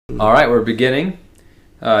All right, we're beginning.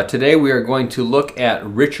 Today we are going to look at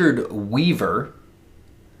Richard Weaver.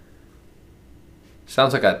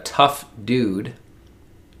 Sounds like a tough dude.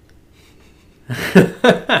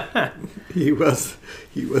 He was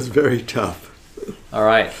very tough. All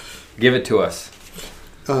right, give it to us.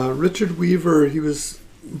 Richard Weaver, he was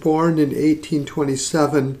born in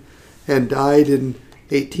 1827 and died in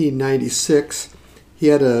 1896. He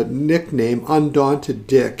had a nickname, Undaunted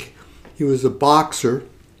Dick. He was a boxer,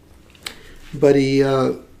 but he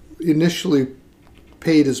initially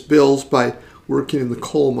paid his bills by working in the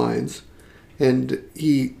coal mines. And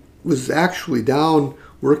he was actually down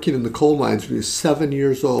working in the coal mines when he was 7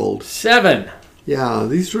 years old. 7? Yeah,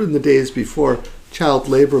 these were in the days before child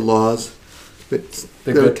labor laws. But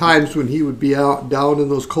there were times when he would be out down in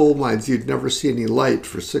those coal mines. You'd never see any light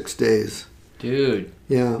for 6 days. Dude.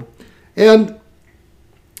 Yeah. And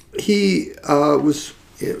he was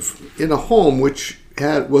in a home which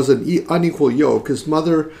was an unequal yoke. His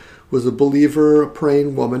mother was a believer, a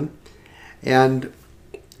praying woman, and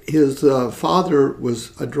his father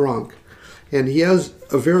was a drunk. And he has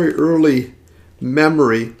a very early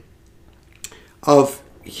memory of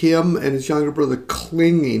him and his younger brother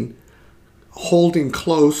clinging, holding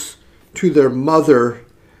close to their mother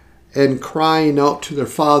and crying out to their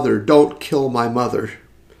father, "Don't kill my mother."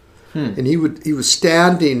 And he was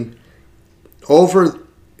standing over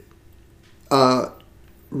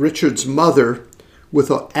Richard's mother with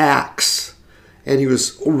an axe, and he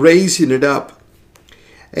was raising it up.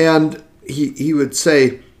 And he would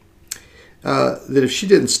say that if she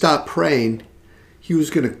didn't stop praying, he was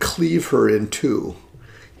going to cleave her in two.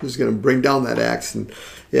 He was going to bring down that axe.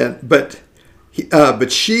 But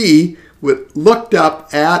she looked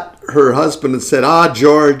up at her husband and said, "Ah,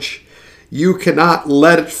 George, you cannot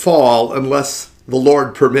let it fall unless the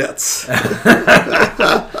Lord permits."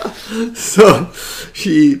 So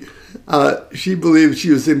she believed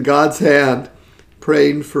she was in God's hand,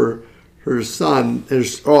 praying for her son,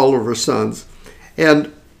 all of her sons.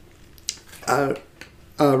 And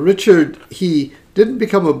Richard, he didn't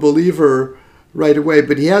become a believer right away,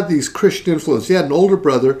 but he had these Christian influences. He had an older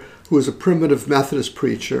brother who was a primitive Methodist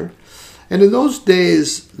preacher. And in those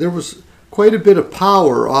days, there was quite a bit of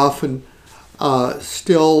power often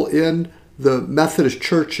still in the Methodist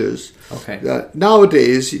churches. Okay.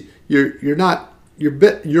 Nowadays, you're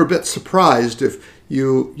a bit surprised if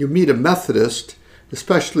you meet a Methodist,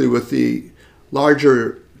 especially with the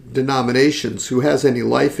larger denominations, who has any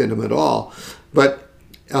life in them at all. But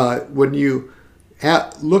when you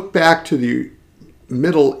look back to the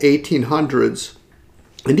middle 1800s,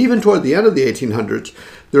 and even toward the end of the 1800s,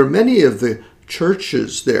 there are many of the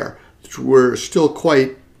churches there that were still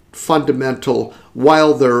quite fundamental,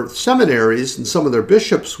 while their seminaries and some of their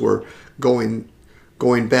bishops were going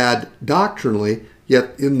bad doctrinally,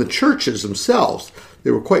 yet in the churches themselves,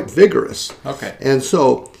 they were quite vigorous. Okay. And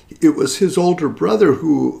so it was his older brother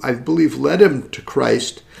who, I believe, led him to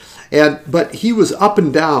Christ. But he was up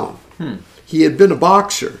and down. He had been a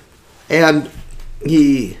boxer, and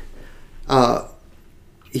he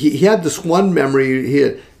had this one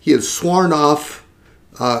memory. He had sworn off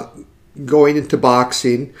going into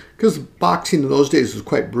boxing, because boxing in those days was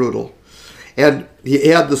quite brutal. And he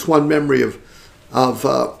had this one memory of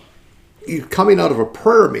coming out of a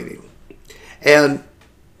prayer meeting, and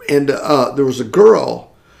there was a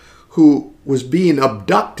girl who was being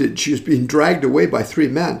abducted. She was being dragged away by 3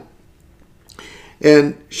 men.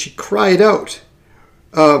 And she cried out.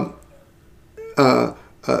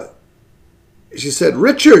 She said,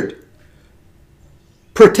 "Richard,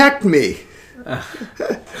 protect me."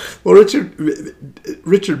 Well,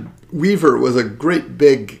 Richard Weaver was a great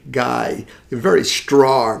big guy, very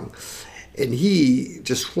strong. And he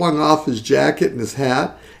just flung off his jacket and his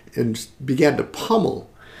hat and began to pummel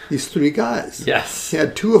these 3 guys. Yes. He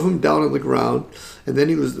had 2 of them down on the ground. And then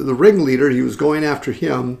he was the ringleader. He was going after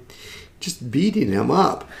him, just beating him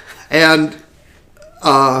up. But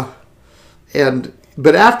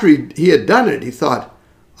after he had done it, he thought,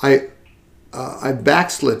 I've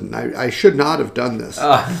backslidden. I should not have done this.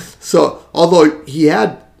 So although he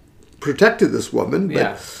had protected this woman,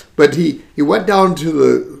 but he went down to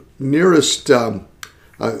the nearest, what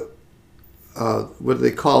do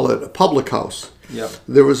they call it, a public house. Yep.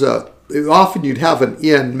 There was often you'd have an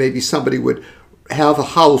inn, maybe somebody would have a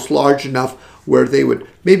house large enough where they would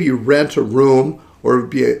maybe rent a room, or it would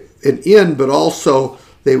be an inn, but also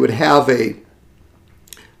they would have a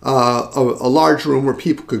large room where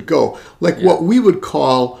people could go, like what we would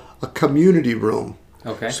call a community room.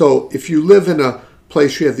 Okay. So if you live in a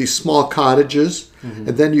place where you have these small cottages, and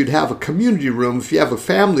then you'd have a community room. If you have a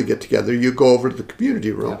family get together, you go over to the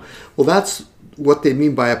community room. Yeah. Well, that's what they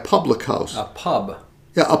mean by a public house. A pub.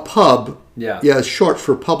 Yeah, a pub. Yeah. Yeah, it's short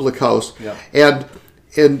for public house. Yeah.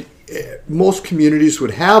 And most communities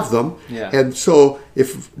would have them. Yeah. And so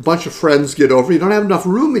if a bunch of friends get over, you don't have enough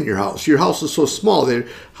room in your house. Your house is so small. Their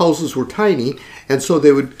houses were tiny. And so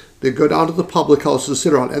they'd go down to the public house to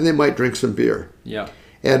sit around, and they might drink some beer. Yeah.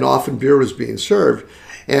 And often beer was being served.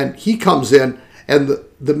 And he comes in, and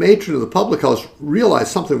the matron of the public house realized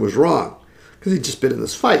something was wrong because he'd just been in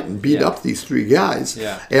this fight and beat up these three guys.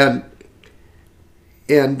 Yeah.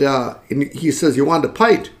 And he says, "You want a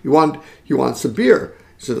pint? You want some beer?"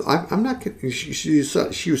 He says, "I'm not going." She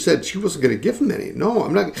said she wasn't going to give him any. No,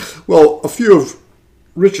 I'm not. Well, a few of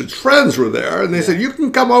Richard's friends were there, and they said, "You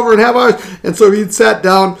can come over and have ours." And so he'd sat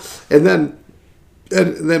down, and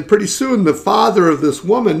then pretty soon the father of this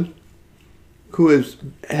woman, who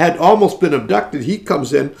had almost been abducted, he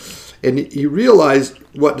comes in, and he realized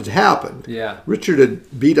what had happened. Yeah. Richard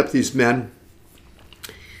had beat up these men.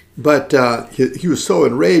 But he was so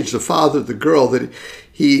enraged, the father of the girl, that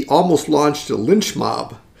he almost launched a lynch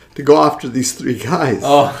mob to go after these three guys.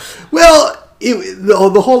 Oh. Well,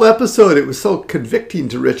 the whole episode, it was so convicting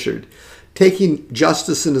to Richard, taking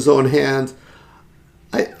justice in his own hands.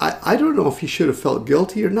 I don't know if he should have felt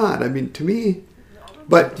guilty or not. I mean, to me,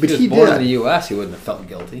 but he did. If he was born in the U.S., he wouldn't have felt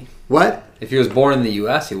guilty. What? If he was born in the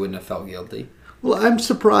U.S., he wouldn't have felt guilty. Well, I'm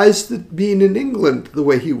surprised that being in England the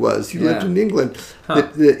way he was, he lived in England,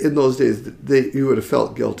 that in those days, he would have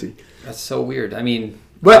felt guilty. That's so weird. I mean...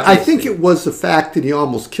 But I think it was the fact that he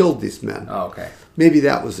almost killed these men. Oh, okay. Maybe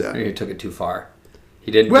that was it. Maybe he took it too far.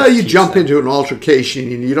 He didn't... Well, you jump into an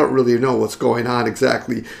altercation and you don't really know what's going on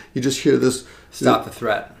exactly. You just hear this... Stop the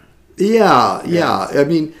threat. Yeah. I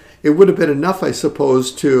mean, it would have been enough, I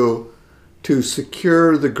suppose, to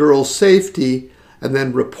secure the girl's safety and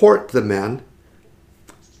then report the men.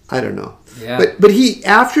 I don't know. Yeah. But he,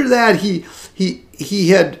 after that, he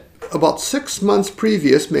had about 6 months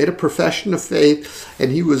previous made a profession of faith,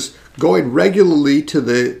 and he was going regularly to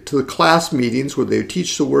the class meetings where they would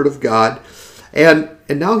teach the Word of God, and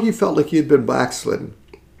now he felt like he had been backslidden.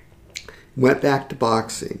 Went back to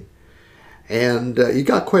boxing, and he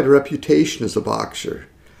got quite a reputation as a boxer,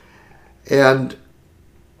 and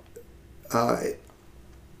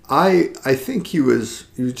I think he was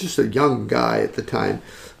just a young guy at the time.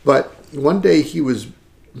 But one day he was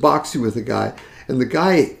boxing with a guy, and the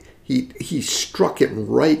guy, he struck him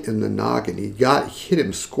right in the noggin. He hit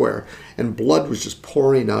him square, and blood was just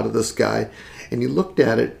pouring out of this guy. And he looked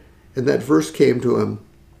at it, and that verse came to him: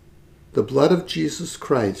 "The blood of Jesus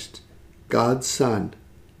Christ, God's Son,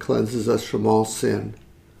 cleanses us from all sin."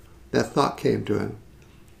 That thought came to him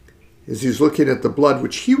as he was looking at the blood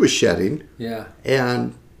which he was shedding,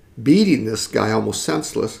 and beating this guy almost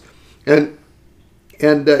senseless, and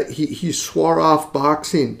he swore off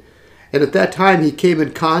boxing. And at that time, he came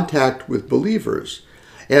in contact with believers.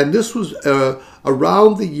 And this was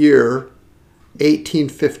around the year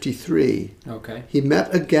 1853. Okay. He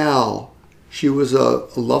met a gal. She was a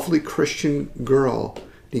lovely Christian girl.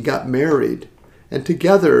 He got married. And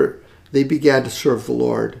together, they began to serve the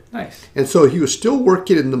Lord. Nice. And so he was still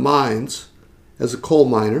working in the mines as a coal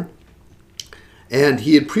miner. And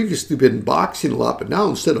he had previously been boxing a lot, but now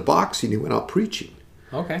instead of boxing, he went out preaching.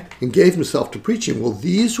 Okay. And gave himself to preaching. Well,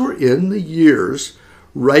 these were in the years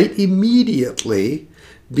right immediately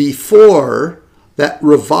before that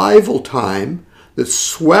revival time that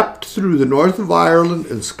swept through the north of Ireland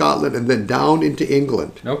and Scotland and then down into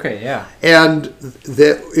England. Okay, yeah. And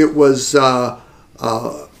that it was, well,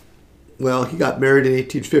 he got married in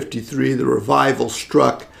 1853. The revival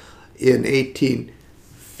struck in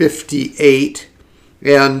 1858.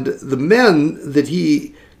 And the men that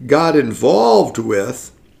he got involved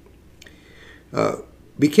with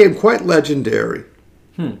became quite legendary.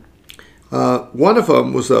 One of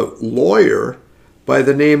them was a lawyer by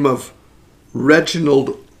the name of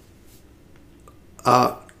Reginald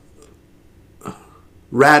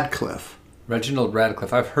Radcliffe. Reginald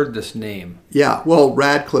Radcliffe. I've heard this name. Yeah, well,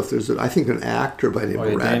 Radcliffe, there's, I think, an actor by the name of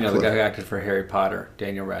Radcliffe. Daniel, the guy who acted for Harry Potter.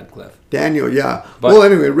 Daniel Radcliffe. Daniel, yeah. But, well,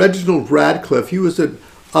 anyway, Reginald Radcliffe, he was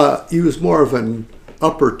more of an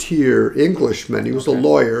upper tier Englishman. He was a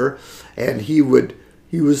lawyer, and he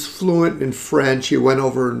was fluent in French. He went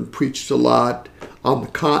over and preached a lot on the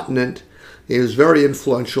continent. He was very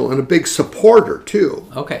influential and a big supporter too.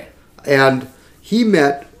 Okay. And he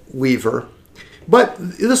met Weaver, but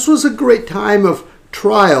this was a great time of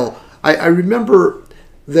trial. I remember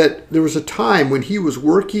that there was a time when he was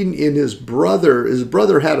working in his brother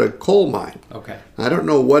had a coal mine. Okay. I don't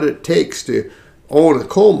know what it takes to own a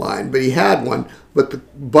coal mine, but he had one.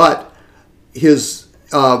 But his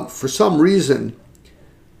for some reason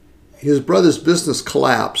his brother's business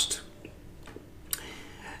collapsed,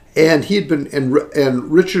 and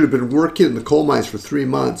and Richard had been working in the coal mines for 3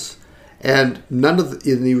 months, and and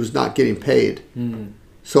he was not getting paid.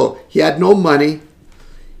 So he had no money.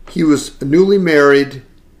 He was newly married,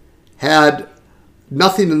 had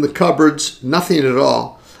nothing in the cupboards, nothing at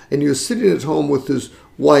all. And he was sitting at home with his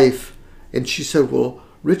wife, and she said, well,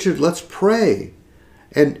 Richard, let's pray.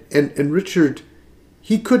 And Richard,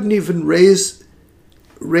 he couldn't even raise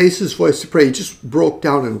his voice to pray. He just broke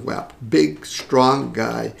down and wept. Big, strong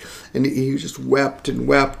guy. And he just wept and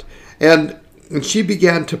wept. And she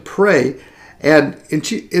began to pray. And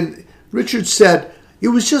Richard said, it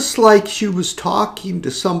was just like she was talking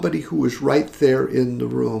to somebody who was right there in the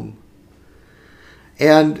room.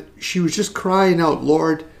 And she was just crying out,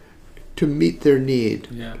 Lord, to meet their need.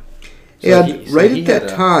 Yeah. And right at that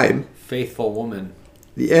time, faithful woman.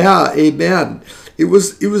 Yeah, amen. It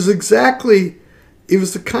was the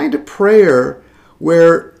kind of prayer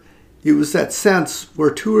where it was that sense where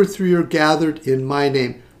 2 or 3 are gathered in my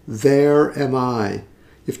name, there am I.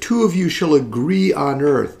 If 2 of you shall agree on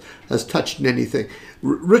earth as touching anything.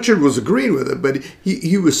 Richard was agreeing with it, but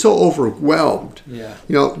he was so overwhelmed. Yeah.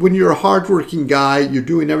 You know, when you're a hardworking guy, you're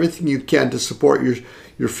doing everything you can to support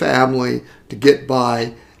your family, to get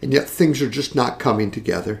by, and yet things are just not coming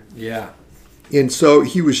together. Yeah. And so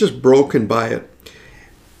he was just broken by it.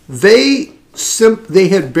 They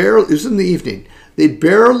had barely, it was in the evening, they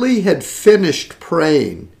barely had finished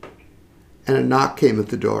praying, and a knock came at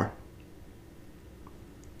the door.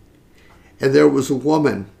 And there was a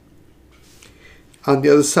woman on the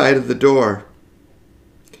other side of the door.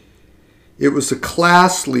 It was a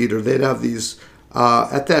class leader. They'd have these,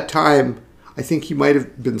 at that time, I think he might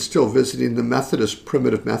have been still visiting the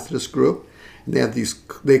Primitive Methodist group. And they had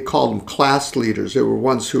they called them class leaders. They were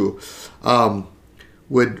ones who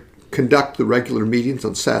would conduct the regular meetings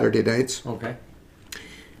on Saturday nights. Okay.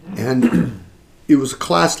 And it was a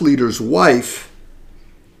class leader's wife.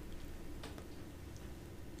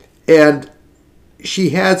 And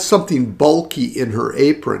she had something bulky in her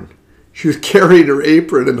apron. She was carrying her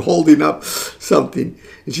apron and holding up something.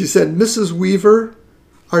 And she said, Mrs. Weaver,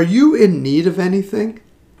 are you in need of anything?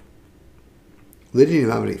 They didn't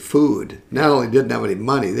even have any food. Not only didn't have any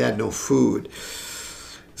money, they had no food.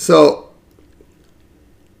 So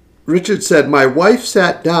Richard said, my wife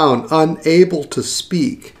sat down, unable to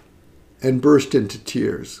speak, and burst into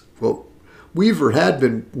tears. Well, Weaver had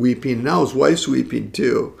been weeping, and now his wife's weeping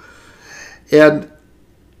too. And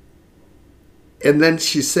then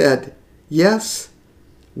she said, yes,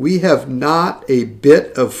 we have not a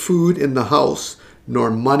bit of food in the house,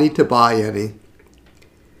 nor money to buy any.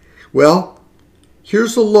 Well,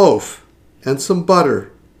 here's a loaf, and some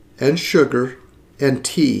butter, and sugar, and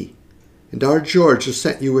tea, and our George has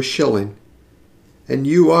sent you a shilling, and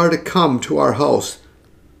you are to come to our house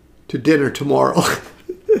to dinner tomorrow.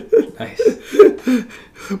 Nice.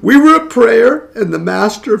 We were at prayer, and the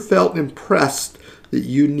master felt impressed that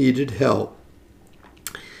you needed help.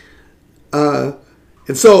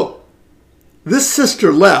 And so this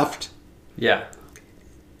sister left. Yeah.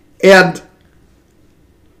 And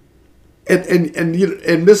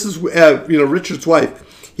Mrs. Richard's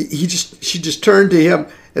wife, she just turned to him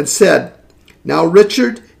and said, now,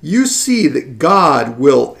 Richard, you see that God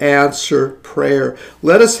will answer prayer.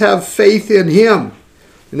 Let us have faith in him.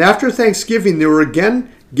 And after Thanksgiving, they were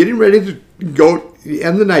again getting ready to go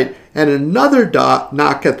end the night, and another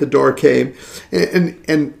knock at the door came.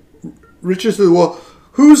 And Richard said, well,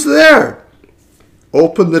 who's there?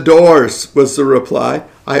 Open the doors, was the reply.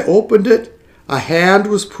 I opened it. A hand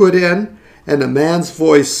was put in, and a man's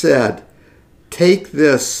voice said, take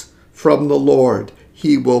this from the Lord.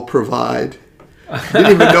 He will provide.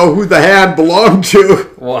 Didn't even know who the hand belonged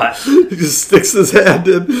to. What? He just sticks his hand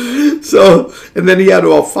in. So, and then he had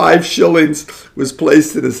about 5 shillings was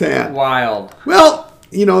placed in his hand. Wild. Well,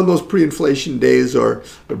 in those pre-inflation days or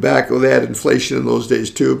back, they had inflation in those days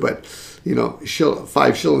too, but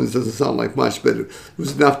 5 shillings doesn't sound like much, but it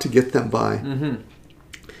was enough to get them by. Mm-hmm.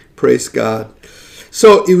 Praise God.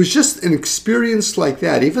 So it was just an experience like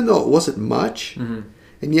that, even though it wasn't much, Mm-hmm.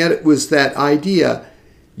 and yet it was that idea,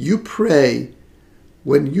 you pray,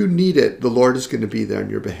 when you need it, the Lord is going to be there on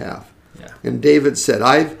your behalf. Yeah. And David said,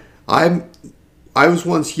 I was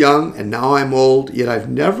once young and now I'm old, yet I've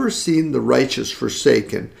never seen the righteous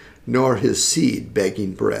forsaken, nor his seed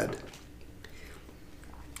begging bread.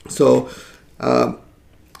 So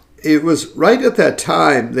it was right at that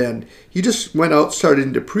time then, he just went out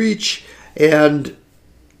starting to preach, and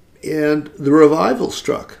the revival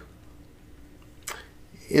struck.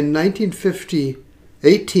 in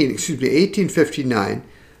 1859,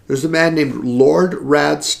 there's a man named Lord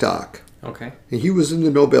Radstock. Okay. And he was in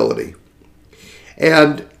the nobility.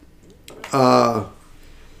 And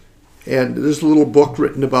there's a little book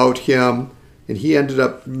written about him, and he ended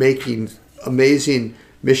up making amazing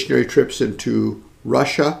missionary trips into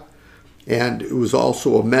Russia, and it was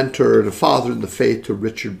also a mentor and a father in the faith to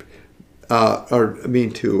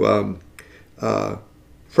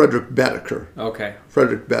Frederick Bedecker. Okay.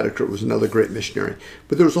 Frederick Bedecker was another great missionary.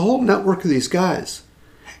 But there was a whole network of these guys,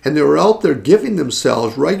 and they were out there giving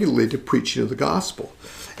themselves regularly to preaching of the gospel.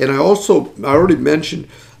 And I already mentioned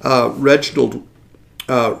Reginald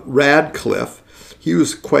Radcliffe. He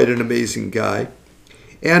was quite an amazing guy.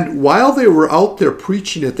 And while they were out there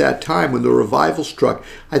preaching at that time, when the revival struck,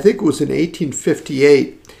 I think it was in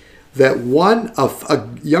 1858, that a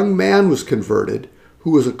young man was converted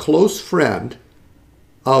who was a close friend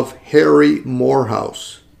of Harry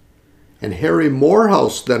Morehouse. And Harry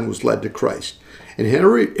Morehouse then was led to Christ. And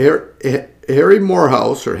Harry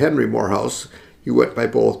Morehouse, or Henry Morehouse, he went by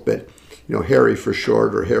both, but Harry for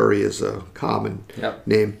short, or Harry is a common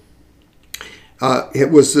name. It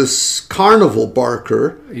was this carnival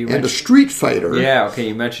barker and a street fighter. Yeah, okay,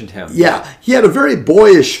 you mentioned him. Yeah, he had a very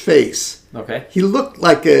boyish face. Okay. He looked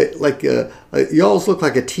he always looked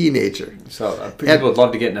like a teenager. So people would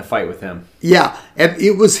love to get in a fight with him. Yeah, and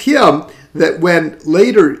it was him that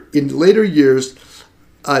in later years,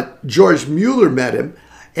 George Mueller met him,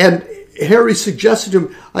 and Harry suggested to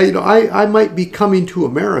him, I might be coming to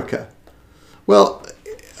America. Well,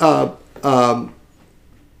 did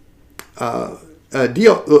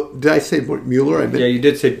I say Mueller? Yeah, you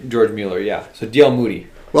did say George Mueller, yeah. So D.L. Moody.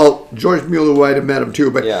 Well, George Mueller might have met him too,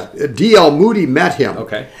 but D.L. Moody met him.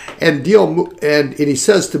 Okay. And and he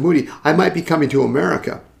says to Moody, I might be coming to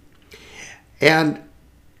America. And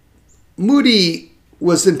Moody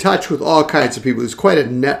was in touch with all kinds of people. He was quite a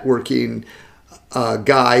networking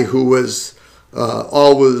guy who was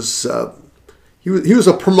always... He was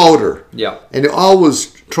a promoter. Yeah. And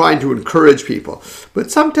always trying to encourage people. But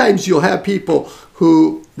sometimes you'll have people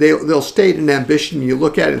who they'll state an ambition, and you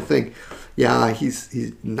look at it and think, yeah, he's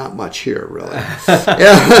not much here, really.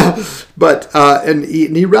 Yeah. But and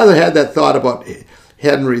he rather had that thought about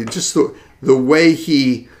Henry, just the way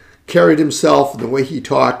he carried himself and the way he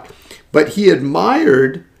talked. But he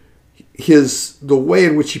admired the way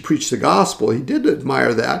in which he preached the gospel. He did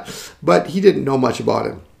admire that, but he didn't know much about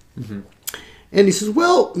him. Mm-hmm. And he says,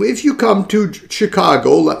 well, if you come to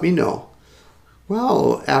Chicago, let me know.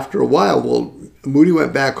 Well, after a while, Moody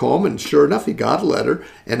went back home, and sure enough, he got a letter,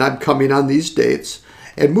 and I'm coming on these dates.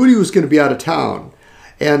 And Moody was going to be out of town.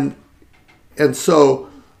 And so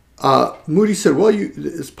Moody said, well,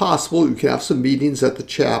 it's possible you can have some meetings at the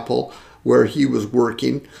chapel where he was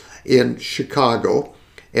working in Chicago.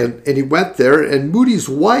 And he went there, and Moody's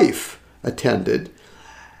wife attended.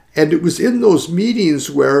 And it was in those meetings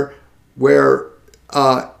where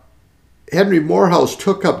Henry Morehouse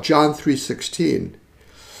took up John 3:16,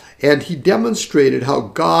 and he demonstrated how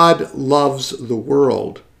God loves the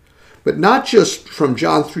world, but not just from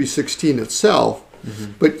John 3:16 itself,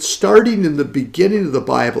 but starting in the beginning of the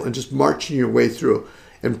Bible and just marching your way through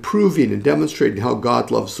and proving and demonstrating how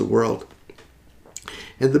God loves the world.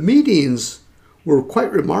 And the meetings were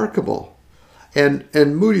quite remarkable. And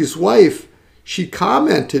Moody's wife, she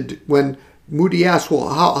commented when Moody asked, well,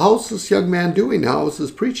 how's this young man doing? How is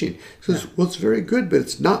his preaching? He says, well, it's very good, but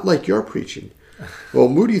it's not like your preaching. Well,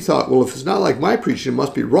 Moody thought, well, if it's not like my preaching, it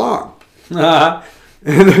must be wrong. But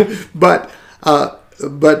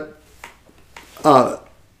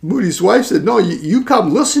Moody's wife said, no, you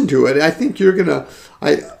come listen to it. I think you're going to,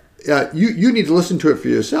 you need to listen to it for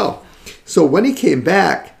yourself. So when he came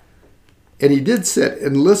back and he did sit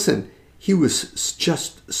and listen, he was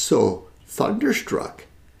just so thunderstruck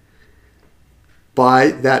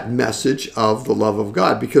by that message of the love of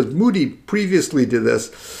God, because Moody previously to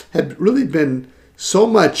this had really been so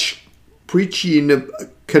much preaching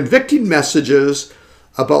convicting messages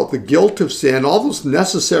about the guilt of sin, all those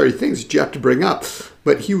necessary things that you have to bring up,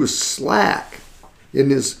 but he was slack in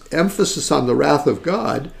his emphasis on the wrath of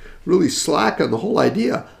God, really slack on the whole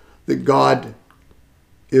idea that God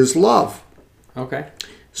is love. Okay.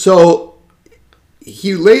 So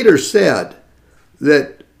he later said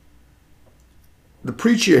that the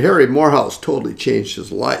preacher Harry Morehouse totally changed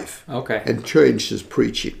his life. Okay. And changed his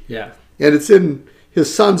preaching. Yeah. And it's in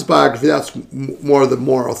his son's biography. That's the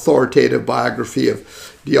more authoritative biography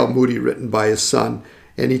of D.L. Moody written by his son.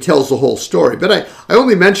 And he tells the whole story. But I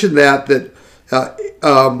only mentioned that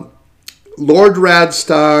Lord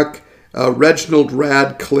Radstock, Reginald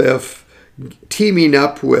Radcliffe, teaming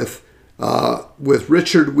up with with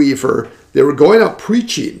Richard Weaver. They were going out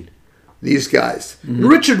preaching, these guys. Mm-hmm.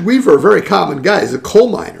 Richard Weaver, a very common guy, is a coal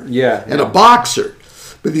miner and a boxer.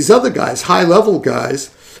 But these other guys, high-level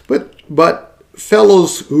guys, but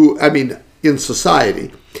fellows who, I mean, in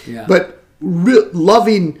society, but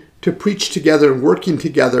loving to preach together and working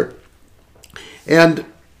together. And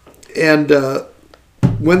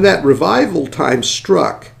when that revival time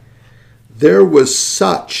struck, there was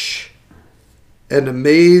such an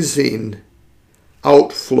amazing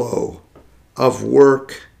outflow of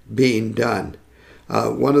work being done.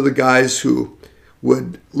 One of the guys who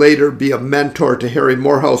would later be a mentor to Harry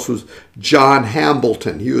Morehouse was John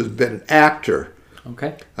Hambleton. He had been an actor.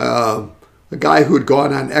 Okay. A guy who had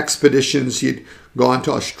gone on expeditions. He'd gone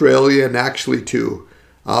to Australia and actually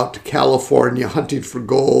out to California hunting for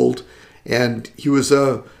gold. And he was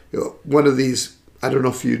one of these, I don't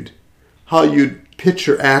know how you'd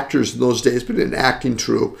picture actors in those days, but an acting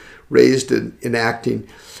troupe, raised in acting.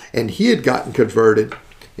 And he had gotten converted,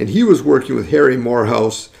 and he was working with Harry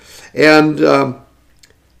Morehouse. And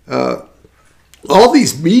all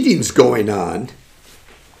these meetings going on,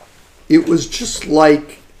 it was just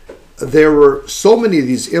like there were so many of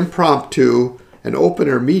these impromptu and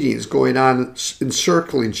open-air meetings going on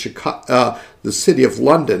encircling Chicago, the city of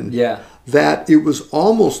London, that it was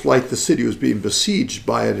almost like the city was being besieged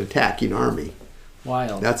by an attacking army.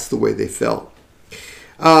 Wild. That's the way they felt.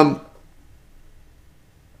 One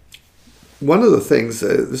of the things,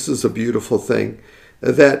 this is a beautiful thing,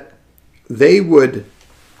 that it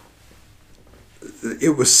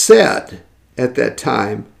was said at that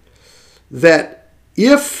time that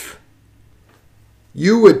if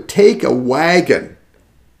you would take a wagon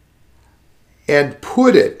and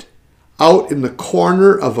put it out in the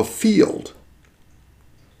corner of a field,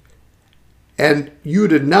 and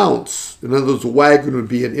you'd announce, in other words, the wagon would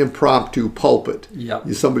be an impromptu pulpit.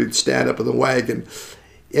 Somebody would stand up in the wagon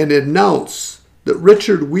and announce that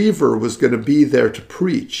Richard Weaver was going to be there to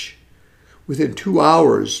preach. Within 2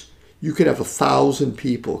 hours, you could have 1,000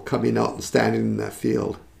 people coming out and standing in that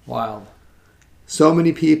field. Wow. So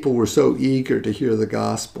many people were so eager to hear the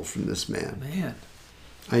gospel from this man. Man.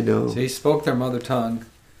 I know. So he spoke their mother tongue.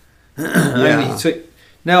 I mean,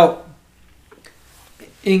 now,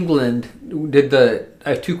 England, I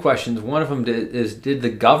have two questions. One of them did the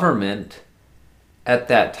government at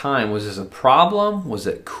that time, was this a problem? Was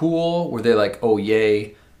it cool? Were they like, oh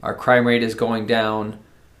yay, our crime rate is going down?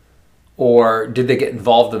 Or did they get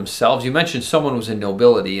involved themselves? You mentioned someone was in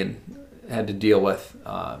nobility and had to deal with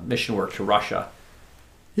mission work to Russia.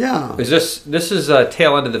 Yeah. This is a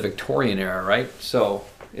tail end of the Victorian era, right? So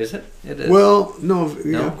is it? It is. Well, no?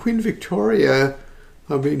 Queen Victoria,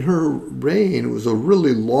 I mean, her reign was a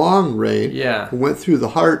really long reign. Yeah. It went through the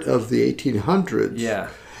heart of the 1800s. Yeah.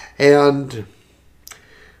 And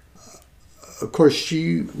of course,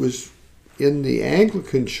 she was in the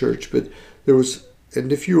Anglican Church, but there was,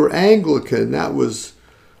 and if you were Anglican, that was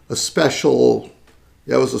a special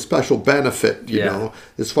benefit, you know,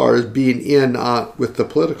 as far as being in with the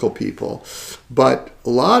political people. But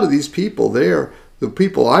a lot of these people there, the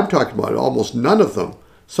people I'm talking about, almost none of them,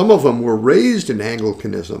 some of them were raised in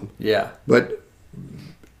Anglicanism. Yeah. But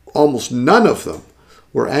almost none of them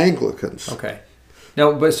were Anglicans. Okay.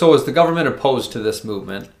 Now, so was the government opposed to this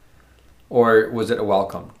movement, or was it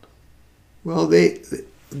welcomed? Well, they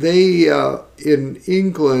in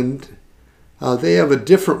England, they have a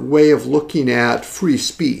different way of looking at free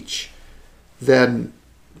speech than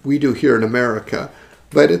we do here in America.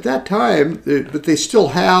 But at that time, they still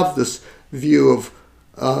have this view of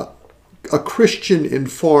a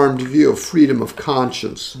Christian-informed view of freedom of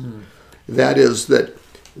conscience. Mm. That is, that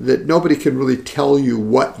nobody can really tell you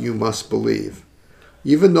what you must believe.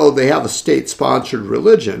 Even though they have a state-sponsored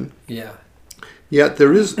religion, yet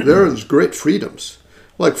there is great freedoms.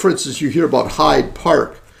 Like, for instance, you hear about Hyde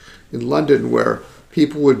Park in London, where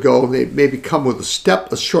people would go and they'd maybe come with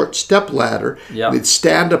a short step ladder. Yep. They'd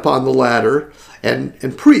stand up on the ladder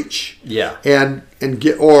and preach. Yeah. And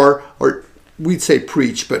get or we'd say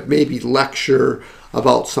preach, but maybe lecture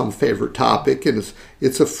about some favorite topic. And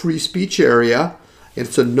it's a free speech area.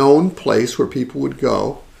 It's a known place where people would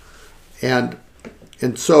go. And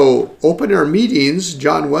so open air meetings,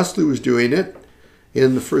 John Wesley was doing it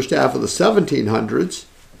in the first half of the 1700s,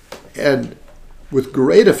 and with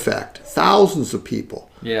great effect. Thousands of people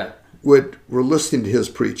were listening to his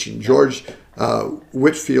preaching. George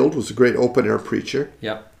Whitefield was a great open air preacher.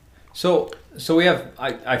 Yeah. So we have,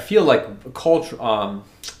 I feel like culture,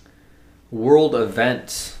 world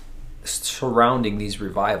events surrounding these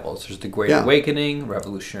revivals. There's the Great Awakening,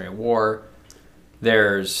 Revolutionary War.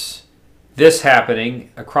 There's this happening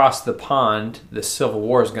across the pond, the Civil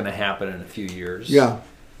War is going to happen in a few years. Yeah.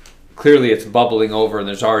 Clearly, it's bubbling over, and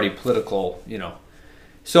there's already political,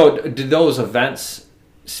 So, did those events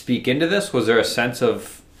speak into this? Was there a sense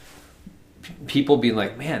of people being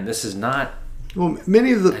like, "Man, this is not"? Well,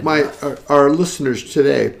 many of our listeners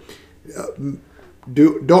today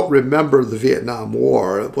don't remember the Vietnam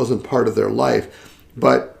War. It wasn't part of their life,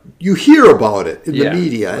 but you hear about it in the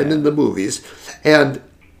media and in the movies. And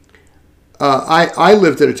I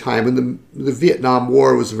lived at a time when the Vietnam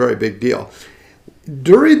War was a very big deal.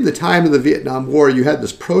 During the time of the Vietnam War, you had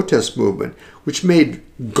this protest movement which made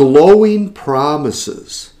glowing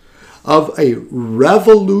promises of a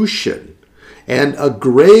revolution and a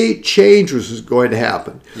great change was going to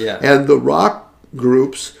happen. Yeah. And the rock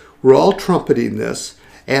groups were all trumpeting this.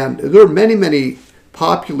 And there were many, many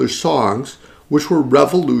popular songs which were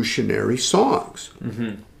revolutionary songs.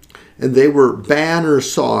 Mm-hmm. And they were banner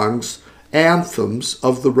songs, anthems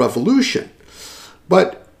of the revolution.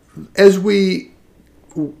 But as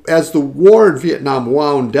the war in Vietnam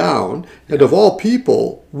wound down, and of all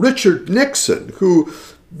people, Richard Nixon, who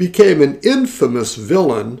became an infamous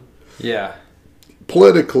villain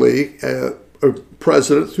politically, a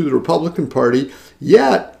president through the Republican Party,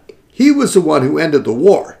 yet he was the one who ended the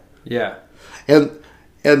war. Yeah. And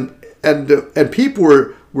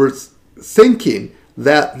people were thinking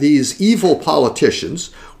that these evil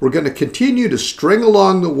politicians were going to continue to string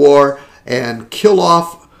along the war and kill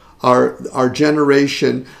off our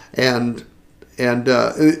generation, and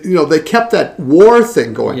they kept that war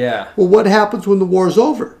thing going. Yeah. Well, what happens when the war's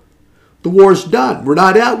over? The war's done. We're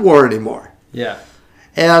not at war anymore. Yeah.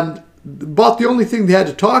 And about the only thing they had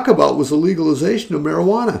to talk about was the legalization of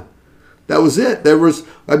marijuana. That was it.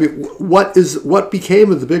 What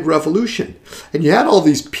became of the big revolution? And you had all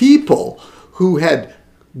these people who had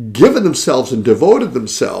given themselves and devoted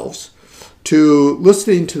themselves to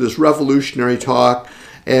listening to this revolutionary talk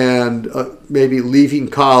and maybe leaving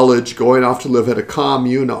college, going off to live at a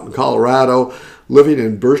commune out in Colorado, living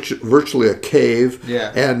in virtually a cave,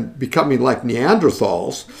 and becoming like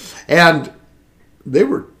Neanderthals. And they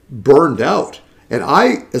were burned out. And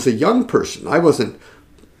I, as a young person, I was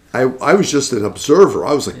just an observer.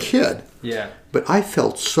 I was a kid. Yeah. But I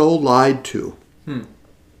felt so lied to.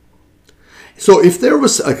 So if there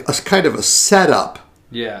was a kind of a setup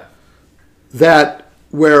that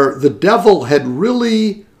where the devil had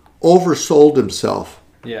really oversold himself,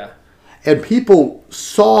 and people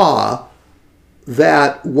saw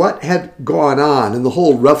that what had gone on in the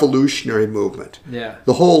whole revolutionary movement,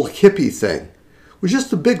 the whole hippie thing, was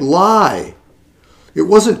just a big lie. It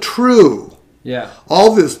wasn't true. Yeah.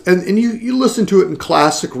 All this, and you listen to it in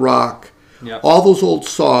classic rock, all those old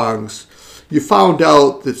songs, you found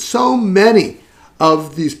out that so many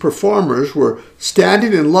of these performers were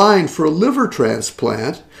standing in line for a liver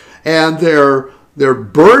transplant, and they're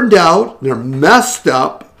burned out, they're messed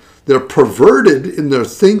up, they're perverted in their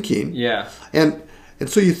thinking. Yeah. And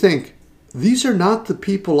so you think, these are not the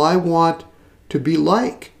people I want to be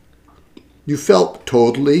like. You felt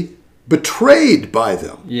totally betrayed by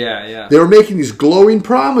them. Yeah. They were making these glowing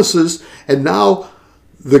promises, and now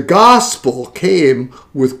the gospel came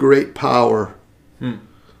with great power.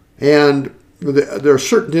 And there are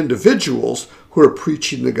certain individuals who are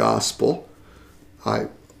preaching the gospel. I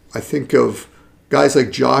think of guys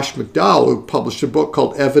like Josh McDowell, who published a book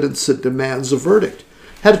called Evidence That Demands a Verdict.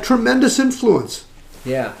 Had a tremendous influence.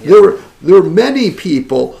 Yeah. There were many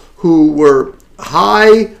people who were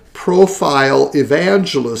high-profile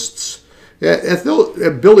evangelists.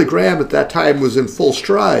 Billy Graham at that time was in full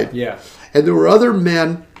stride. Yeah. And there were other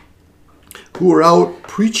men who were out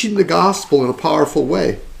preaching the gospel in a powerful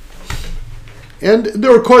way. And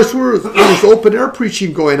there, of course, was open-air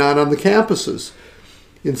preaching going on the campuses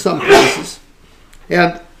in some places.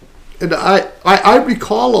 And I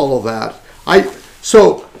recall all of that.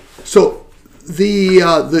 So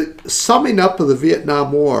the summing up of the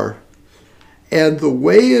Vietnam War and the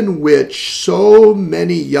way in which so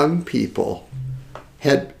many young people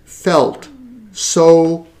had felt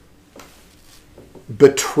so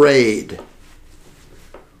betrayed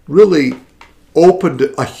really opened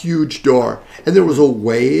a huge door. And there was a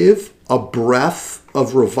wave, a breath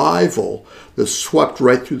of revival that swept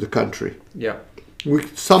right through the country. Yeah.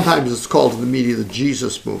 Sometimes it's called in the media the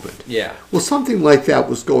Jesus movement. Yeah. Well, something like that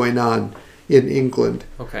was going on in England.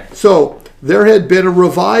 Okay. So there had been a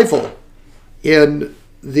revival in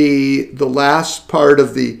the last part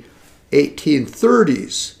of the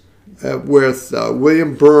 1830s with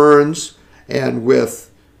William Burns and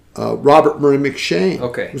with Robert Murray McCheyne.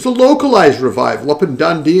 Okay. It was a localized revival up in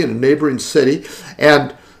Dundee, in a neighboring city,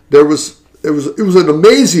 and there was was an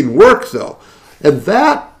amazing work, though. And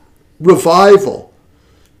that revival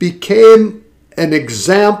became an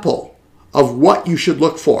example of what you should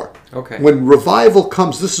look for. Okay. When revival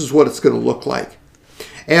comes, this is what it's going to look like.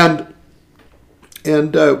 And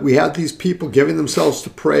we had these people giving themselves to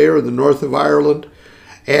prayer in the north of Ireland,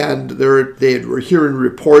 and they were hearing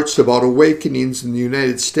reports about awakenings in the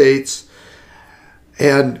United States,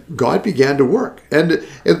 and God began to work. And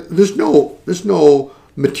there's no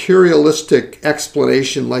materialistic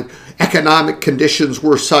explanation like economic conditions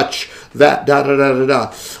were such that da da da da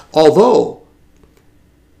da. Although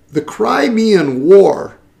the Crimean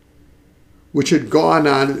War, which had gone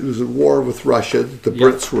on, it was a war with Russia that the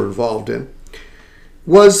Brits were involved in,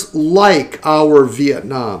 was like our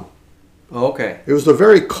Vietnam. Okay. It was a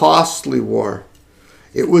very costly war.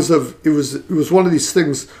 It was one of these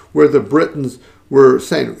things where the Britons were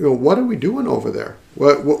saying, what are we doing over there?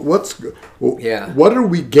 What are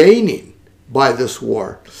we gaining by this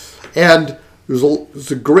war? And it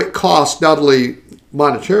was a great cost, not only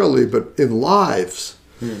monetarily, but in lives.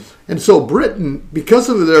 And so Britain, because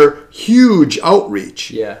of their huge outreach,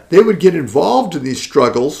 they would get involved in these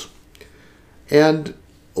struggles, and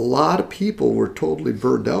a lot of people were totally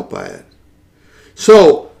burned out by it.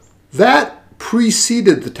 So that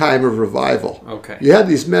preceded the time of revival. Okay. You had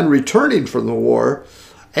these men returning from the war,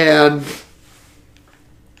 and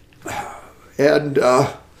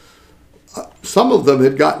some of them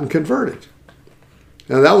had gotten converted.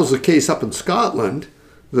 Now that was the case up in Scotland.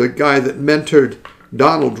 The guy that mentored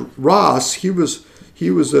Donald Ross, he was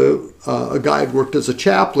a guy who worked as a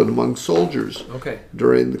chaplain among soldiers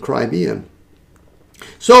during the Crimean.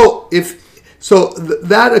 So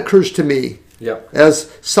that occurs to me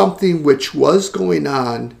as something which was going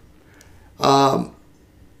on,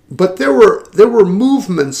 but there were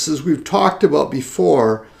movements, as we've talked about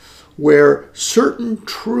before, where certain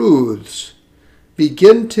truths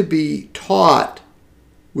begin to be taught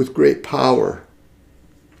with great power.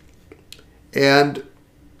 And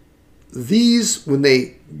these, when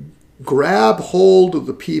they grab hold of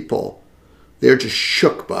the people, they're just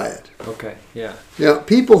shook by it. Okay, yeah. Now,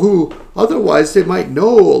 people who otherwise they might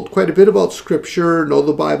know quite a bit about Scripture, know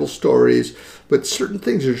the Bible stories, but certain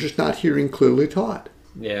things are just not hearing clearly taught.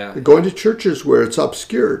 Yeah. They're going to churches where it's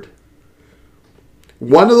obscured.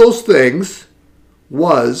 One of those things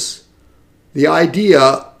was the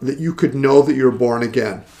idea that you could know that you're born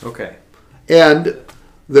again. Okay. And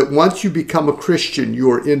that once you become a Christian, you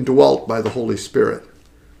are indwelt by the Holy Spirit.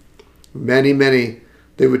 Many,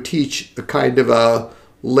 they would teach a kind of a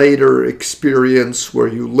later experience where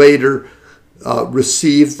you later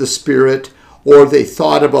receive the Spirit, or they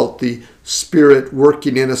thought about the Spirit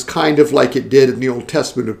working in us kind of like it did in the Old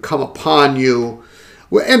Testament, to come upon you.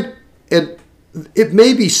 And it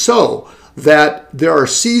may be so that there are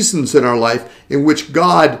seasons in our life in which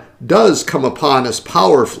God does come upon us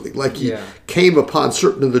powerfully, like he came upon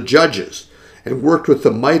certain of the judges and worked with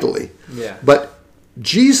them mightily. Yeah. But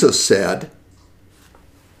Jesus said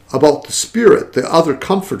about the Spirit, the other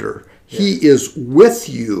comforter, he is with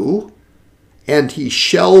you and he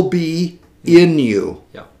shall be in you.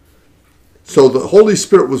 Yeah. So the Holy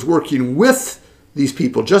Spirit was working with these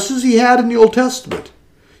people, just as he had in the Old Testament.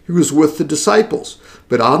 He was with the disciples.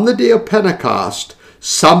 But on the day of Pentecost,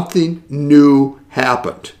 something new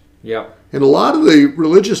happened. Yeah. And a lot of the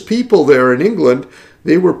religious people there in England,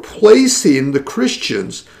 they were placing the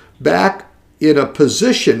Christians back in a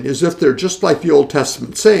position as if they're just like the Old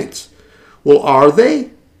Testament saints. Well, are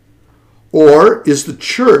they? Or is the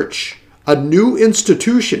church a new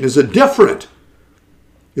institution? Is it different?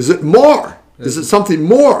 Is it more? Is it something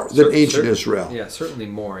more than ancient Israel? Yeah, certainly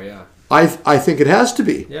more, yeah. I think it has to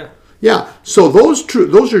be. Yeah. Yeah. So those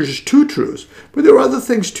are just two truths. But there are other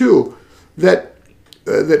things too that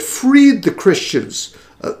freed the Christians,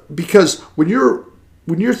 because when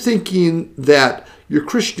you're thinking that your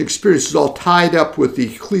Christian experience is all tied up with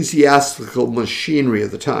the ecclesiastical machinery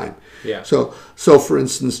of the time. Yeah. So for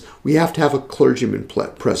instance, we have to have a clergyman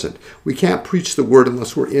present. We can't preach the word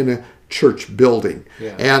unless we're in a church building.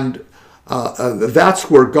 Yeah. And that's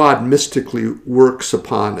where God mystically works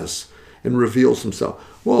upon us and reveals himself.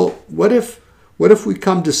 Well, what if we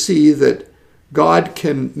come to see that God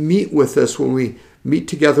can meet with us when we meet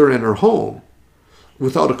together in our home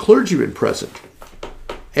without a clergyman present?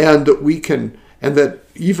 And that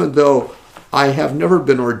even though I have never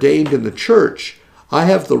been ordained in the church, I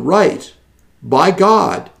have the right by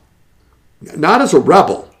God, not as a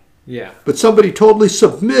rebel, but somebody totally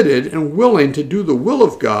submitted and willing to do the will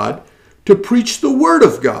of God, to preach the word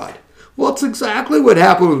of God. Well, that's exactly what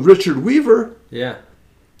happened with Richard Weaver. Yeah.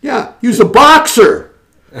 Yeah, he was a boxer.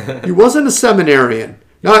 He wasn't a seminarian.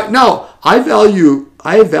 Now, I value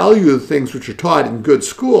the things which are taught in good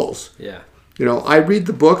schools. Yeah. You know, I read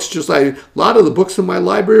the books just like a lot of the books in my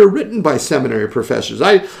library are written by seminary professors.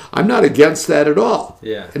 I'm not against that at all.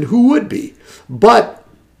 Yeah. And who would be? But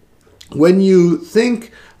when you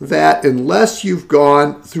think that unless you've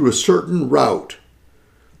gone through a certain route,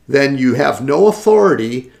 then you have no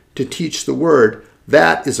authority to teach the word,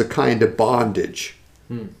 that is a kind of bondage.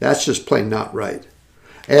 That's just plain not right.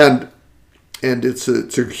 And it's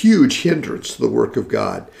a huge hindrance to the work of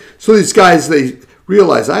God. So these guys, they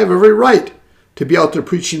realize, I have every right to be out there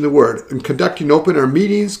preaching the word and conducting open air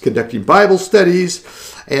meetings, conducting Bible studies.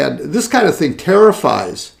 And this kind of thing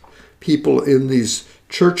terrifies people in these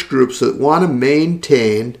church groups that want to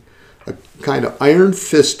maintain a kind of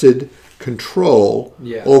iron-fisted control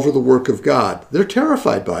over the work of God. They're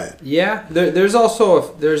terrified by it. Yeah, there's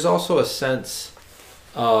also a sense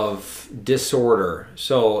of disorder.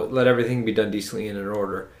 So let everything be done decently and in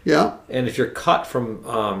order. Yeah. And if you're cut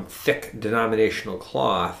from thick denominational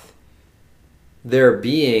cloth, there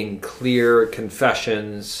being clear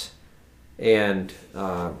confessions and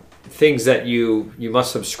things that you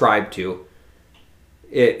must subscribe to,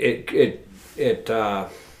 it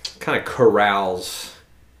kind of corrals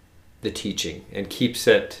the teaching and keeps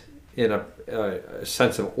it in a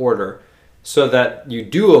sense of order, so that you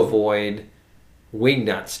do avoid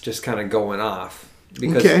wingnuts just kind of going off.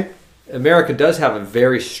 Because America does have a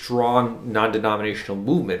very strong non-denominational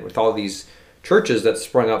movement with all these churches that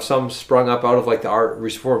sprung up. Some sprung up out of like the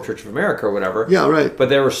Reformed Church of America or whatever. Yeah, right. But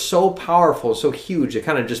they were so powerful, so huge, it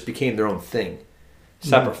kind of just became their own thing,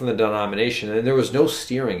 separate from the denomination, and there was no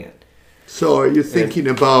steering it. So are you thinking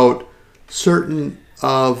about certain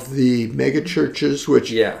of the mega churches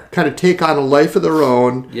which kind of take on a life of their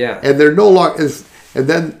own, and they're no longer, and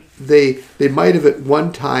then they might have at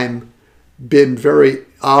one time been very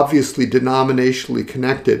obviously denominationally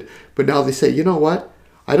connected, but now they say, you know what?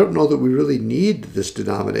 I don't know that we really need this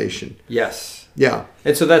denomination. Yes. Yeah.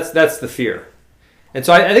 And so that's the fear. And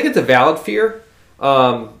so I think it's a valid fear,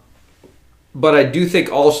 but I do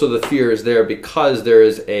think also the fear is there because there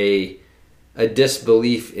is a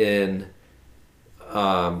disbelief in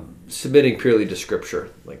submitting purely to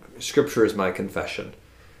Scripture. Like, Scripture is my confession.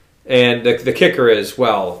 And the kicker is,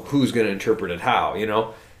 well, who's going to interpret it how, you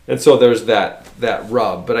know? And so there's that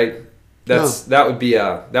rub. But that would be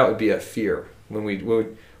a fear when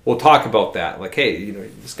we'll talk about that. Like, hey, you know,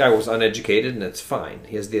 this guy was uneducated and it's fine.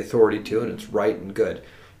 He has the authority to, and it's right and good.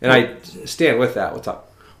 And I stand with that. What's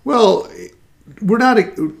up? Well, we're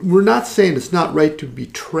not saying it's not right to be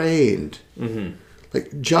trained. Mm-hmm.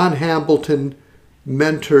 Like John Hambleton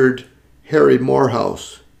mentored Harry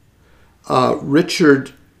Morehouse.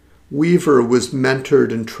 Richard Weaver was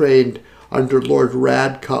mentored and trained under Lord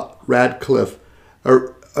Radcliffe,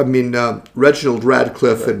 Reginald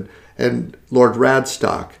Radcliffe and Lord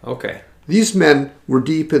Radstock. Okay. These men were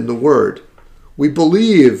deep in the Word. We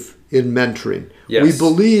believe in mentoring. Yes. We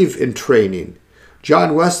believe in training.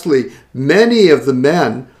 John Wesley, many of the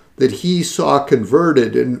men that he saw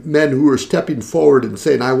converted and men who were stepping forward and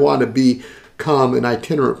saying, I want to become an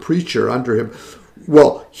itinerant preacher under him.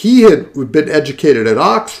 Well, he had been educated at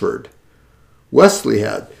Oxford. Wesley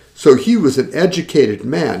had. So he was an educated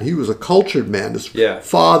man. He was a cultured man. His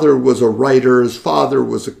father was a writer. His father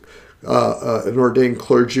was an ordained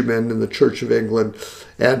clergyman in the Church of England.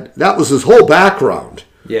 And that was his whole background.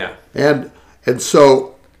 Yeah. And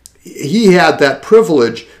so he had that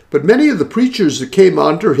privilege. But many of the preachers that came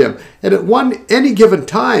under him, and at any given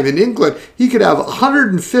time in England, he could have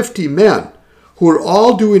 150 men who were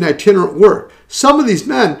all doing itinerant work. Some of these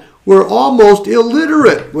men were almost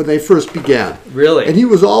illiterate when they first began. Really? And he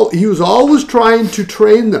was always trying to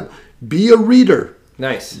train them. Be a reader.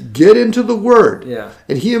 Nice. Get into the Word. Yeah.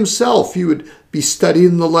 And he would be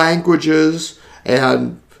studying the languages,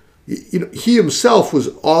 and he himself was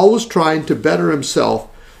always trying to better himself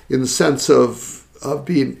in the sense of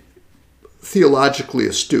being theologically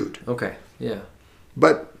astute. Okay. Yeah.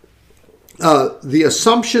 But the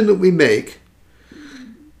assumption that we make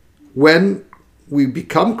when we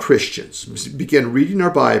become Christians, begin reading our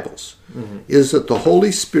Bibles, is that the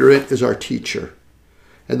Holy Spirit is our teacher.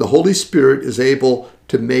 And the Holy Spirit is able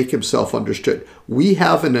to make himself understood. We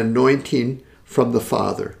have an anointing from the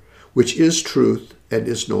Father, which is truth and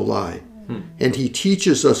is no lie. And he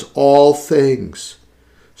teaches us all things.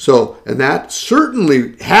 So, and that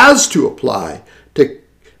certainly has to apply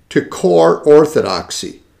to core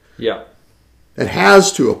orthodoxy. Yeah. It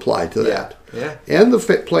has to apply to that. Yeah. And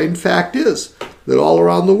the plain fact is that all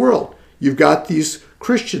around the world, you've got these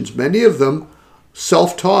Christians, many of them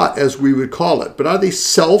self-taught, as we would call it. But are they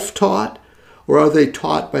self-taught, or are they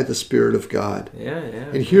taught by the Spirit of God? Yeah.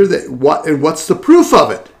 And here what's the proof of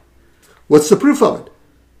it? What's the proof of it?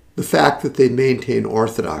 The fact that they maintain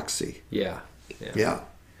orthodoxy. Yeah. Yeah.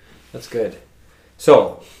 That's good.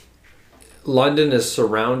 So, London is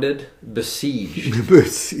surrounded,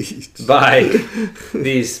 besieged by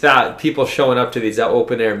these people showing up to these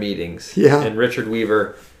open air meetings. Yeah. And Richard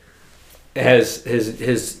Weaver has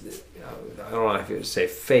his I don't know if you would say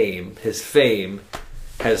fame. His fame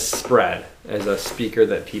has spread as a speaker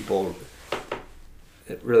that people,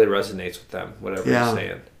 it really resonates with them, whatever he's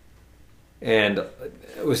saying. And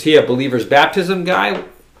was he a believer's baptism guy?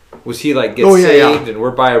 Was he like, saved and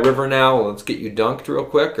we're by a river now, let's get you dunked real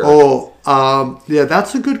quick? Or?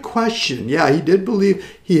 That's a good question. Yeah, he did believe.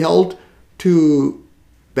 He held to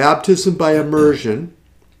baptism by immersion.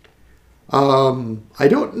 I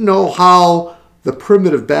don't know how the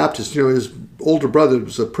primitive Baptist, his older brother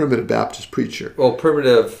was a primitive Baptist preacher. Well,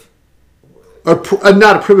 primitive...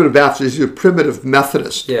 not a primitive Baptist, he's a primitive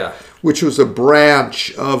Methodist. Yeah. Which was a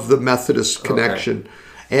branch of the Methodist connection.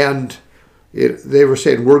 Okay. And they were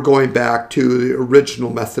saying, we're going back to the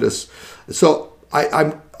original Methodists. So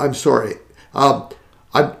I'm sorry. I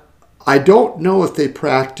don't know if they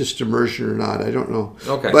practiced immersion or not. I don't know.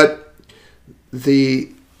 Okay. But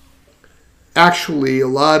actually, a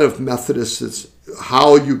lot of Methodists,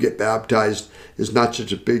 how you get baptized is not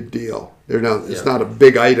such a big deal. It's not a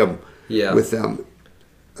big item with them.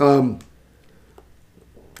 And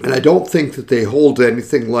I don't think that they hold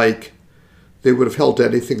anything like, they would have held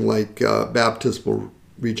anything like baptismal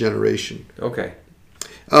regeneration. Okay.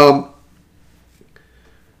 How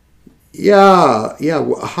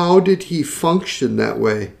did he function that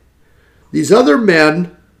way? These other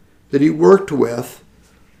men that he worked with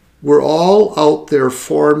were all out there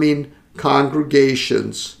forming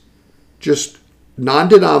congregations, just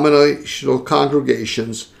non-denominational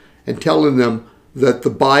congregations, and telling them that the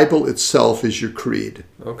Bible itself is your creed.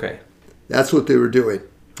 Okay. That's what they were doing.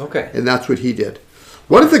 Okay. And that's what he did.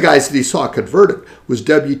 One of the guys that he saw converted was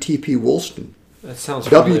W.T.P. Woolston. That sounds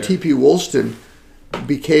familiar. W.T.P. Woolston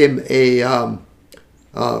became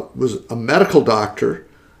was a medical doctor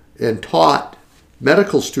and taught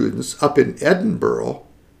medical students up in Edinburgh,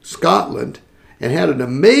 Scotland, and had an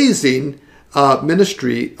amazing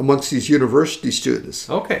ministry amongst these university students.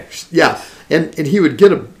 Okay. Yeah, and he would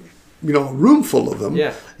get a room full of them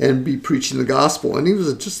and be preaching the gospel. And he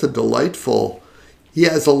was just a delightful. He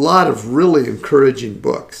has a lot of really encouraging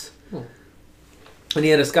books. And he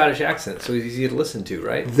had a Scottish accent, so he's easy to listen to,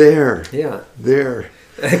 right? There.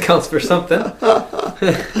 That counts for something.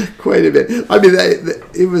 Quite a bit. I mean,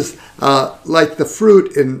 it was like the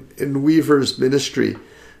fruit in Weaver's ministry.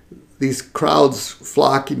 These crowds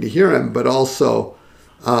flocking to hear him, but also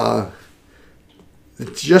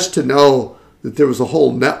just to know that there was a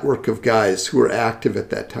whole network of guys who were active at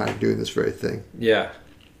that time doing this very thing. Yeah.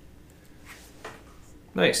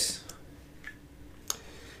 Nice.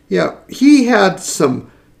 Yeah, he had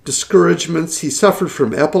some discouragements. He suffered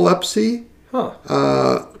from epilepsy,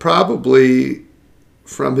 probably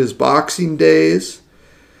from his boxing days.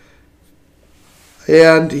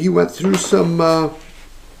 And he went through some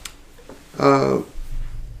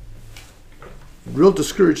real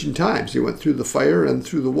discouraging times. He went through the fire and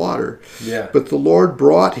through the water. Yeah. But the Lord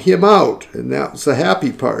brought him out, and that was the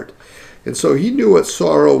happy part. And so he knew what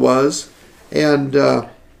sorrow was. And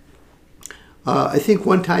I think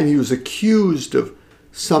one time he was accused of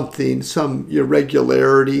something, some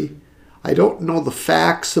irregularity. I don't know the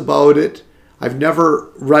facts about it. I've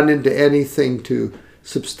never run into anything to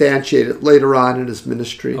substantiate it later on in his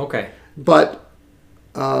ministry. Okay. But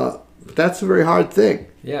that's a very hard thing.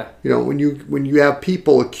 Yeah. When you have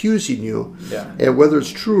people accusing you, and whether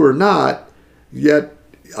it's true or not. Yet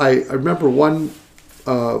I remember one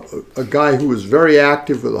a guy who was very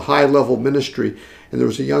active with a high level ministry, and there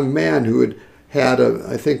was a young man who had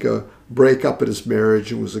a breakup in his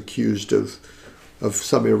marriage and was accused of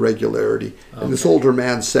some irregularity. Okay. And this older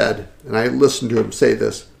man said, and I listened to him say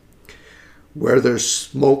this, "Where there's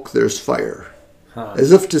smoke, there's fire."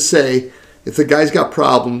 As if to say, if the guy's got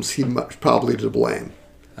problems, he's probably to blame.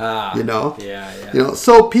 Yeah.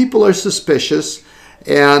 So people are suspicious,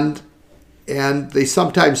 and they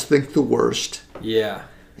sometimes think the worst. Yeah.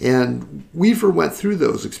 And Weaver went through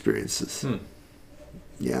those experiences.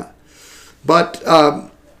 Yeah. But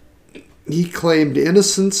he claimed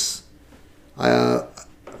innocence. I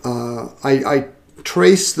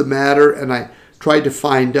traced the matter, and I tried to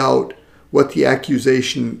find out what the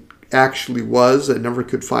accusation actually was. I never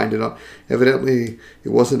could find it out. Evidently, it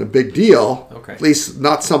wasn't a big deal. Okay. At least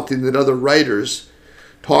not something that other writers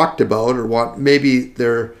talked about or want. Maybe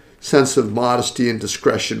they're sense of modesty and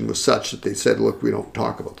discretion was such that they said, look, we don't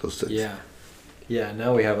talk about those things. Yeah. Yeah,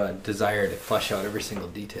 now we have a desire to flesh out every single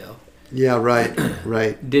detail. Yeah, right,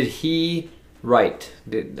 right. Did he write?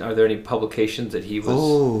 Are there any publications that he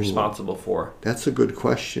was responsible for? That's a good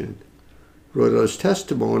question. Wrote out his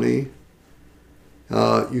testimony.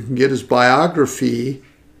 You can get his biography,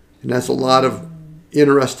 and that's a lot of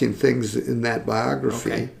interesting things in that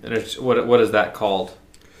biography. Okay. And it's, what is that called?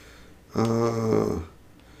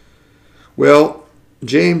 Well,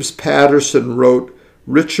 James Patterson wrote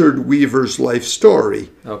Richard Weaver's Life Story,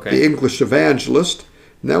 the English Evangelist,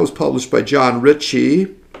 and that was published by John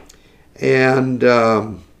Ritchie. And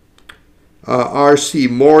R.C.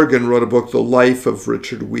 Morgan wrote a book, The Life of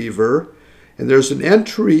Richard Weaver. And there's an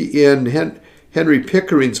entry in Henry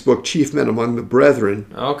Pickering's book, Chief Men Among the Brethren,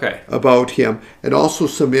 about him. And also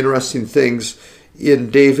some interesting things in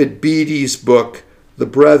David Beatty's book, The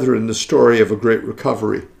Brethren, The Story of a Great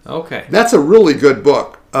Recovery. Okay. That's a really good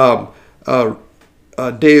book,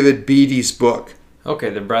 David Beatty's book.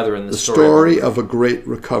 Okay, The Brethren, The Story of a Great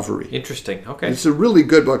Recovery. Interesting, okay. It's a really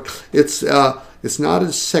good book. It's not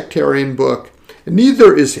a sectarian book, and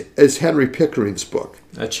neither is Henry Pickering's book.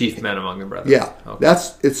 A Chief Men Among the Brethren. Yeah,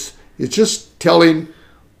 it's just telling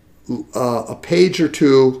a page or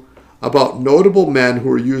two about notable men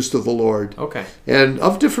who are used of the Lord. Okay. And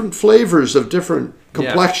of different flavors, of different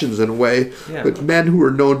complexions in a way, but men who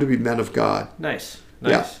are known to be men of God. Nice.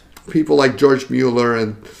 Yeah. People like George Mueller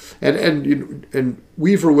and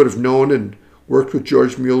Weaver would have known and worked with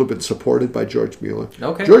George Mueller, been supported by George Mueller.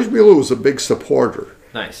 Okay. George Mueller was a big supporter.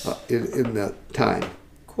 Nice. In that time.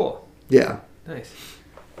 Cool. Yeah. Nice.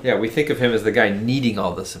 Yeah, we think of him as the guy needing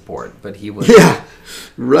all the support, but he was... Yeah,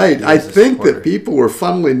 right. I think that people were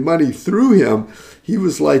funneling money through him. He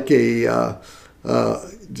was like a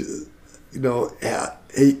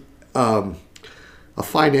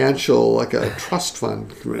financial, like a trust fund,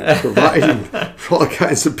 providing for all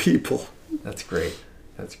kinds of people. That's great.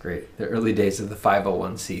 That's great. The early days of the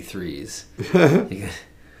 501c3s.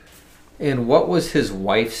 And what was his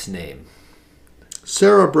wife's name?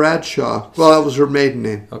 Sarah Bradshaw. Well, that was her maiden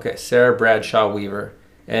name. Okay, Sarah Bradshaw Weaver.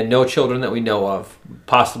 And no children that we know of.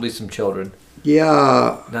 Possibly some children.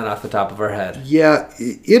 Yeah. Not off the top of our head. Yeah.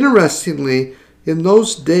 Interestingly, in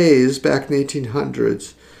those days, back in the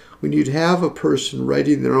 1800s, when you'd have a person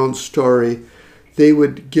writing their own story, they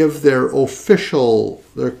would give their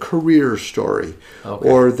career story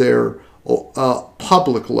or their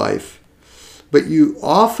public life. But you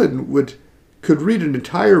often could read an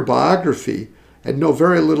entire biography and know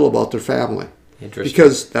very little about their family. Interesting.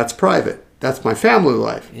 Because that's private. That's my family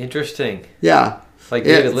life. Interesting. Yeah. Like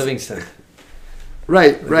David Livingston.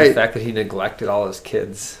 Right. The fact that he neglected all his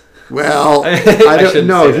kids. Well, I don't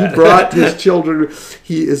know. He brought his children.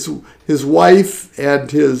 His wife and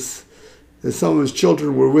some of his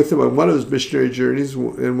children were with him on one of his missionary journeys,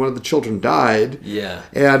 and one of the children died. Yeah.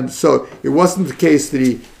 And so it wasn't the case that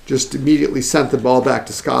he just immediately sent them all back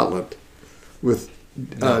to Scotland with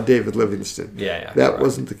David Livingston. Yeah. That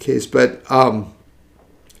wasn't the case, but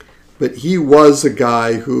he was a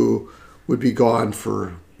guy who would be gone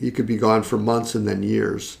for. He could be gone for months and then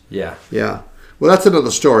years. Yeah. Yeah. Well, that's another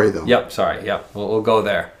story, though. Yep. Sorry. Yep. We'll go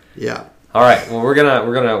there. Yeah. All right. Well, we're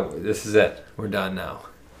gonna. This is it. We're done now.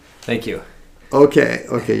 Thank you. Okay.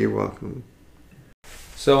 You're welcome.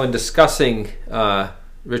 So, in discussing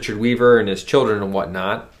Richard Weaver and his children and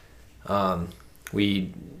whatnot,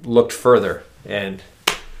 we looked further and.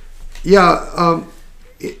 Yeah.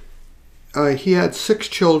 He had 6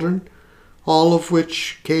 children, all of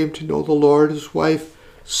which came to know the Lord. His wife,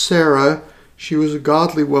 Sarah, she was a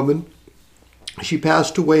godly woman. She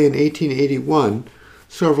passed away in 1881,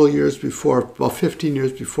 several years before, about 15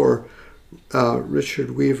 years before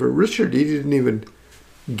Richard Weaver. Richard, he didn't even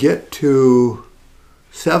get to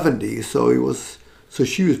 70, so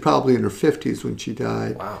she was probably in her 50s when she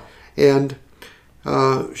died. Wow. And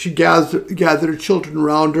she gathered her children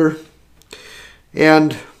around her,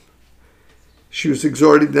 and she was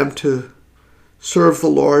exhorting them to serve the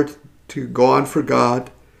Lord, to go on for God.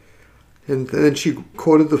 And then she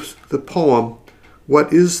quoted the poem,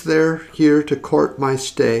 "What is there here to court my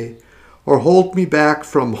stay, or hold me back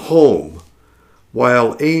from home,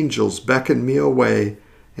 while angels beckon me away,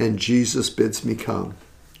 and Jesus bids me come?"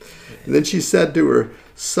 And then she said to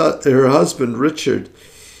her husband, Richard,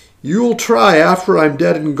 "You'll try after I'm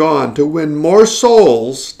dead and gone to win more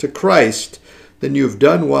souls to Christ than you've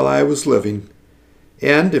done while I was living.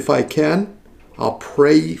 And if I can, I'll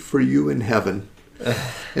pray for you in heaven."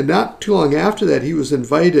 And not too long after that, he was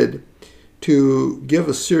invited to give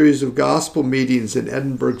a series of gospel meetings in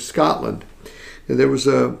Edinburgh, Scotland. And there was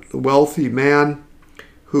a wealthy man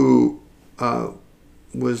who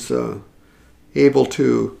was able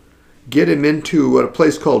to get him into a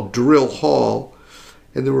place called Drill Hall,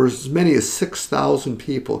 and there were as many as 6,000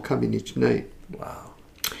 people coming each night. Wow.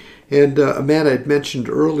 And a man I'd mentioned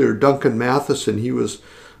earlier, Duncan Matheson, he was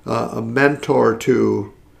a mentor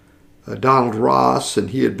to Donald Ross, and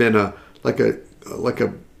he had been like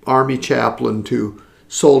a army chaplain to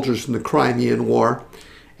soldiers in the Crimean War,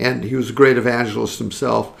 and he was a great evangelist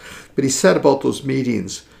himself. But he said about those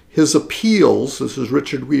meetings, his appeals, this is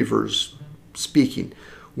Richard Weaver's speaking,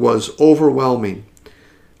 was overwhelming.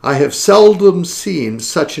 I have seldom seen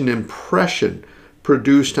such an impression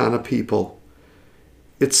produced on a people.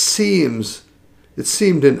 It seemed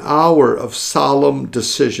an hour of solemn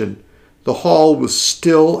decision. The hall was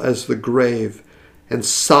still as the grave and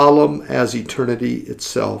solemn as eternity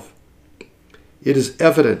itself. It is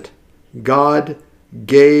evident God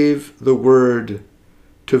gave the word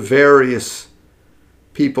to various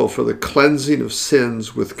people for the cleansing of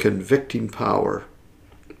sins with convicting power.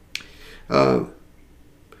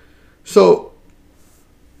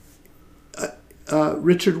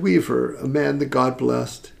 Richard Weaver, a man that God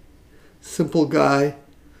blessed, simple guy,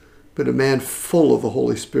 but a man full of the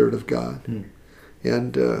Holy Spirit of God.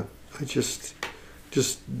 And I just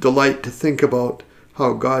delight to think about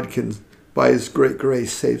how God can, by His great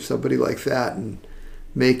grace, save somebody like that and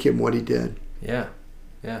make him what He did. Yeah,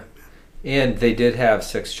 yeah. And they did have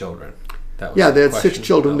 6 children. That was they had 6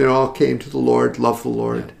 children. They all came to the Lord, loved the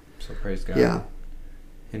Lord. Yeah. So praise God. Yeah.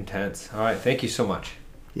 Intense. All right. Thank you so much.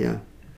 Yeah.